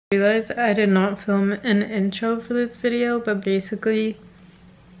I realized I did not film an intro for this video, but basically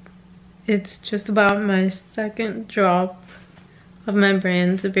it's just about my second drop of my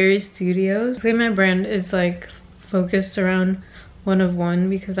brand, Zuberi Studios. Basically my brand is like focused around one of one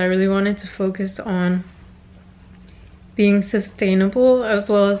because I really wanted to focus on being sustainable as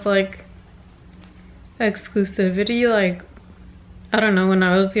well as like exclusivity. Like, I don't know, when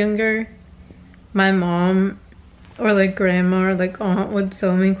I was younger, my mom or like grandma or like aunt would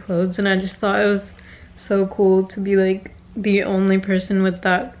sew me clothes, and I just thought it was so cool to be like the only person with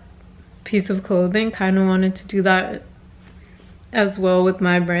that piece of clothing. Kind of wanted to do that as well with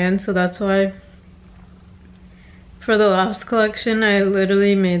my brand, so that's why for the last collection I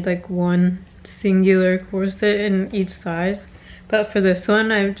literally made like one singular corset in each size, but for this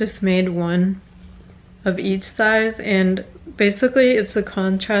one I've just made one of each size, and basically it's a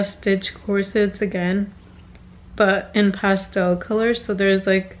contrast stitch corsets again, but in pastel colors. So there's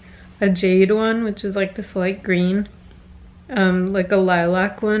like a jade one, which is like this light green, like a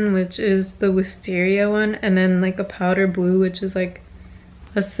lilac one, which is the wisteria one, and then like a powder blue, which is like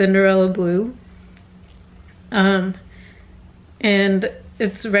a Cinderella blue. And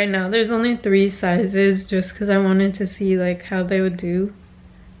it's right now there's only 3 sizes just because I wanted to see like how they would do.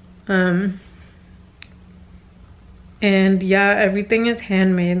 And yeah, everything is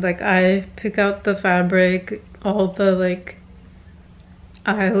handmade. Like, I pick out the fabric, all the like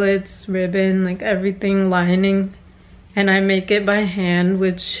eyelets, ribbon, like everything, lining, and I make it by hand,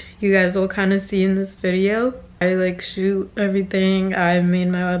 which you guys will kind of see in this video. I like shoot everything. I made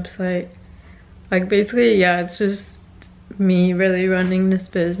my website. Like, basically, yeah, it's just me really running this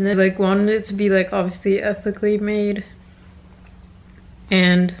business. Like, wanted it to be like obviously ethically made,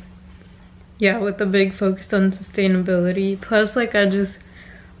 and yeah, with a big focus on sustainability. Plus, like, I just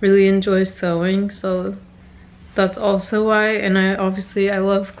really enjoy sewing, so that's also why. And I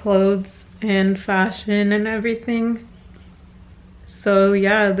love clothes and fashion and everything. So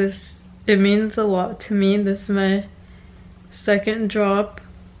yeah, it means a lot to me. This is my second drop.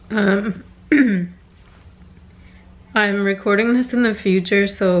 I'm recording this in the future,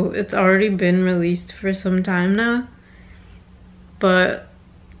 so it's already been released for some time now, but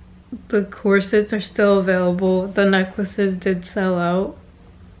the corsets are still available. The necklaces did sell out,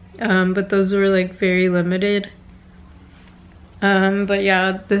 but those were like very limited. But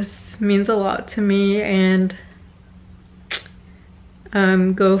yeah, this means a lot to me, and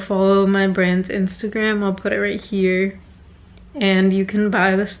go follow my brand's Instagram. I'll put it right here, and you can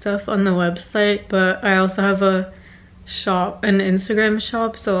buy the stuff on the website, but I also have an Instagram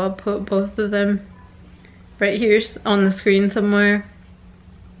shop, so I'll put both of them right here on the screen somewhere.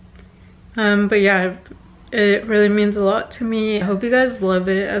 But yeah, it really means a lot to me. I hope you guys love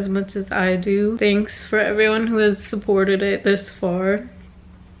it as much as I do. Thanks for everyone who has supported it this far.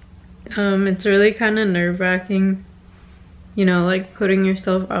 It's really kind of nerve-wracking, you know, like putting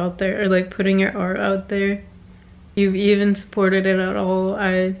yourself out there, or like putting your art out there. You've even supported it at all.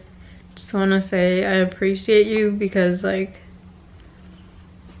 I just want to say I appreciate you, because like,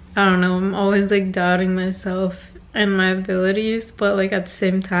 I don't know, I'm always like doubting myself and my abilities, but like at the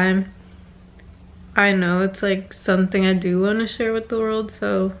same time I know it's like something I do want to share with the world.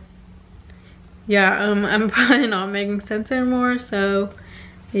 So yeah, I'm probably not making sense anymore, so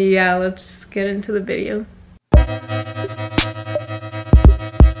yeah, let's just get into the video.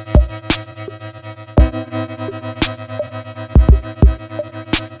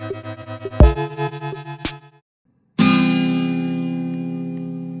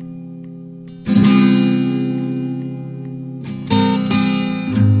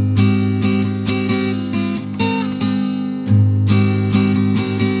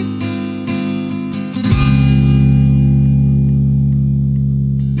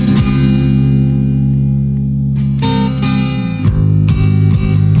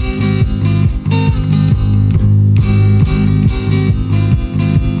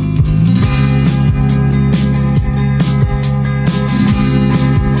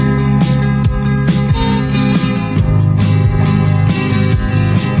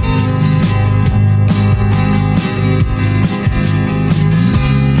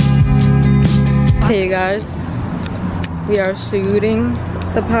 Hey guys, we are shooting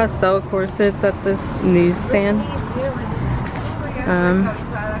the pastel corsets at this newsstand.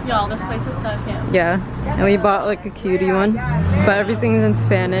 Y'all, this place is so cute. Yeah, and we bought like a cutie one, but everything's in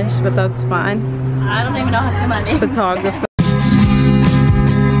Spanish, but that's fine. I don't even know how to say my name. Photographer.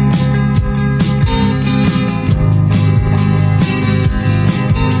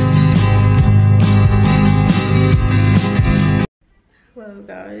 Hello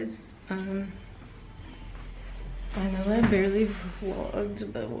guys, know I barely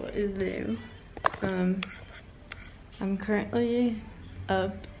vlogged, but what is new? I'm currently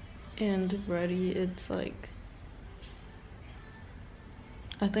up and ready. It's like,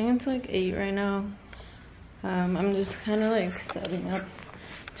 I think it's like 8 right now. I'm just kind of like setting up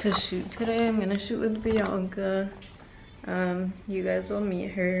to shoot today. I'm gonna shoot with Bianca. You guys will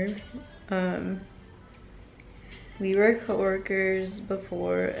meet her. We were co-workers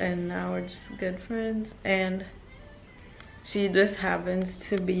before and now we're just good friends, and she just happens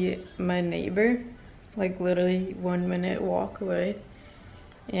to be my neighbor, like literally 1 minute walk away,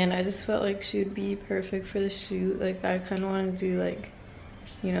 and I just felt like she would be perfect for the shoot. Like I kind of want to do like,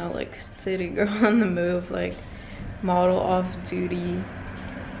 you know, like city girl on the move, like model off duty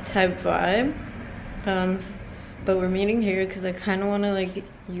type vibe. But we're meeting here because I kind of want to like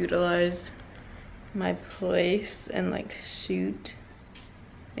utilize my place and like shoot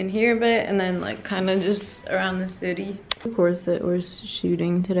in here a bit, and then like kind of just around the city. Of course that we're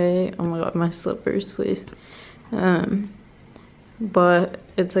shooting today. Oh my god, my slippers, please. But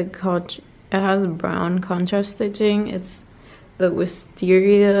it's like it has brown contrast stitching. It's the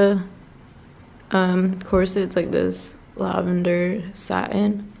wisteria corset. It's like this lavender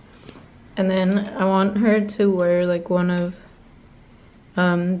satin, and then I want her to wear like one of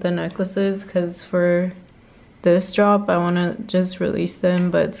the necklaces, because for this drop I want to just release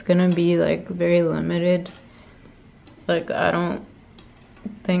them, but it's gonna be like very limited. Like I don't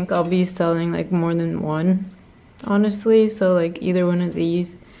think I'll be selling like more than one, honestly. So like either one of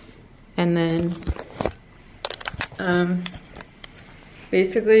these, and then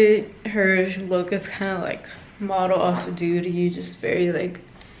basically her look is kind of like model off duty, just very like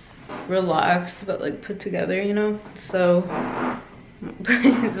relaxed but like put together, you know. So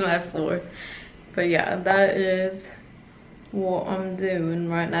it's my floor. But yeah, that is what I'm doing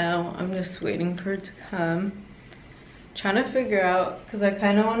right now. I'm just waiting for it to come. Trying to figure out, because I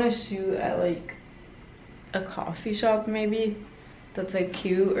kind of want to shoot at like a coffee shop maybe that's like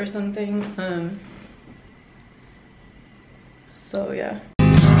cute or something. So yeah.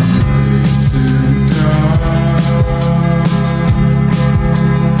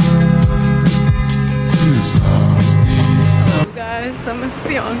 Guys, I'm with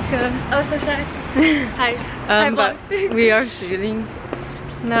Bianca. Oh, so shy. Hi. Hi, but we are shooting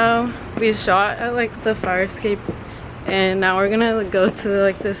now. We shot at like the fire escape, and now we're gonna go to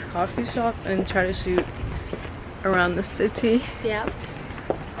like this coffee shop and try to shoot around the city. Yeah.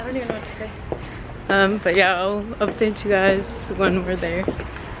 I don't even know what to say. But yeah, I'll update you guys when we're there,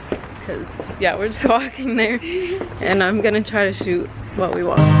 because yeah, we're just walking there and I'm gonna try to shoot while we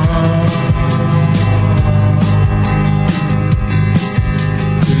walk.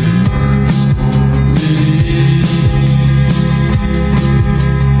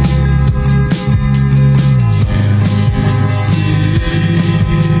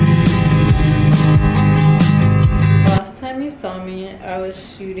 I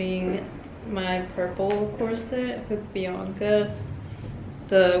was shooting my purple corset with Bianca,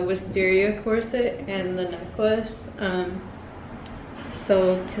 the wisteria corset, and the necklace.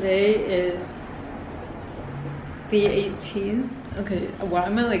 So today is the 18th. Okay, why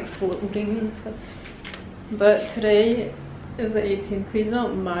am I like floating and stuff? But today is the 18th. Please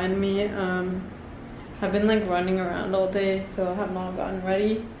don't mind me. I've been like running around all day, so I have not gotten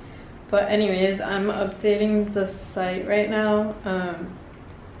ready. But anyways, I'm updating the site right now.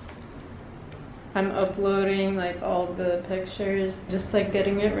 I'm uploading like all the pictures, just like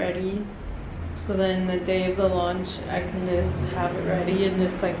getting it ready. So then the day of the launch, I can just have it ready and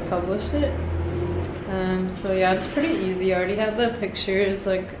just like publish it. So yeah, it's pretty easy. I already have the pictures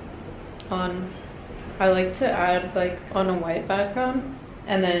like on, I like to add like on a white background,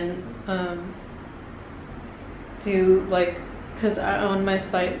 and then do like, because on my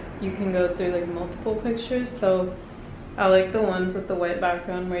site you can go through like multiple pictures, so I like the ones with the white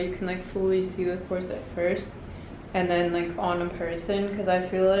background where you can like fully see the corset first, and then like on a person, because I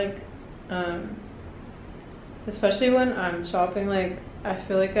feel like especially when I'm shopping, like I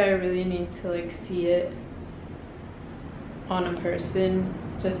feel like I really need to like see it on a person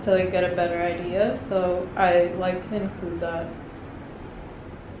just to like get a better idea. So I like to include that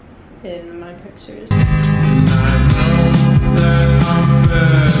in my pictures.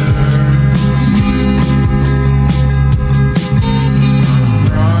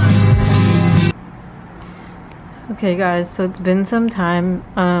 Okay guys, so it's been some time.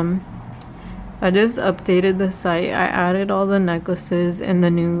 I just updated the site. I added all the necklaces and the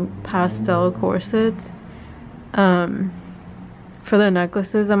new pastel corsets. For the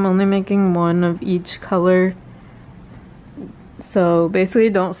necklaces, I'm only making one of each color So basically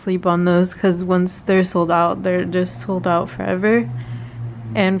don't sleep on those, because once they're sold out, they're just sold out forever.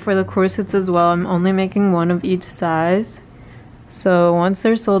 And for the corsets as well, I'm only making one of each size. So once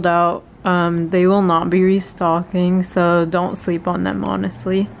they're sold out, they will not be restocking, so don't sleep on them,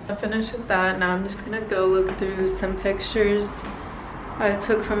 honestly. I finished with that. Now I'm just gonna go look through some pictures I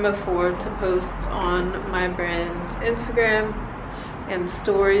took from before to post on my brand's Instagram and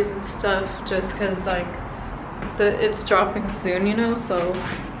stories and stuff, just because like it's dropping soon, you know, so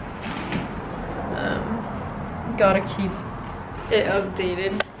gotta keep it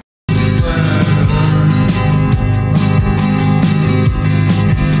updated.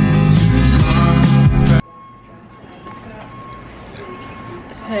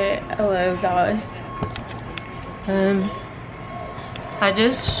 Hey, hello guys. I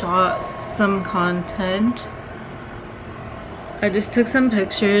just shot some content. I just took some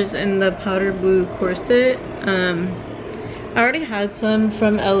pictures in the powder blue corset. I already had some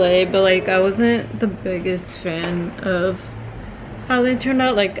from LA, but like I wasn't the biggest fan of how they turned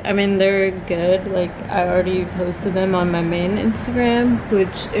out. Like, I mean, they're good. Like, I already posted them on my main Instagram,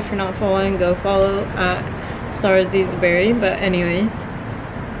 which if you're not following, go follow at Zuberi. But anyways,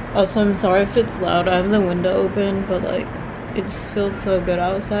 also I'm sorry if it's loud. I have the window open, but like it just feels so good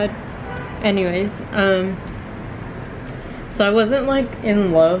outside. Anyways, so I wasn't like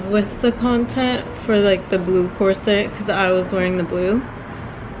in love with the content for like the blue corset because I was wearing the blue.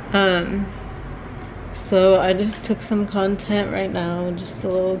 So I just took some content right now, just a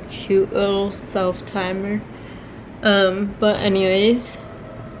little cute little self timer. But anyways,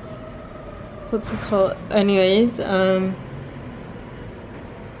 what's it called? Anyways, why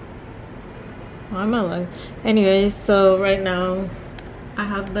am I like? Anyways, so right now I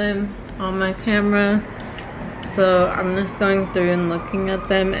have them on my camera. So I'm just going through and looking at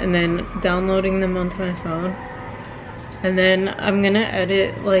them and then downloading them onto my phone. And then I'm gonna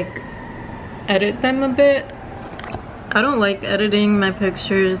edit them a bit. I don't like editing my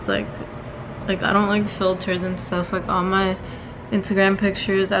pictures, like I don't like filters and stuff. Like all my Instagram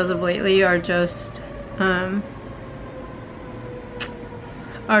pictures as of lately are just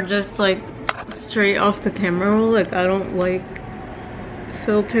like straight off the camera roll. Like I don't like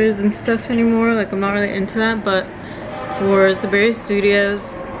filters and stuff anymore. Like I'm not really into that. But for Zuberi Studios,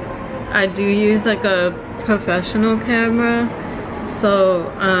 I do use like a professional camera,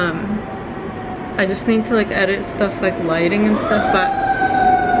 so I just need to like edit stuff like lighting and stuff,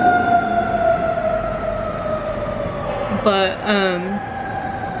 but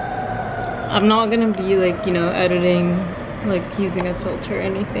I'm not gonna be like, you know, editing like using a filter or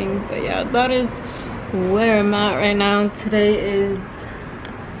anything. But yeah, that is where I'm at right now. Today is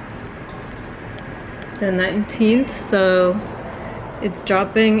the 19th, so it's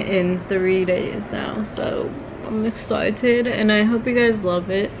dropping in 3 days now, so I'm excited and I hope you guys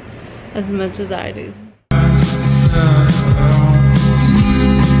love it as much as I do.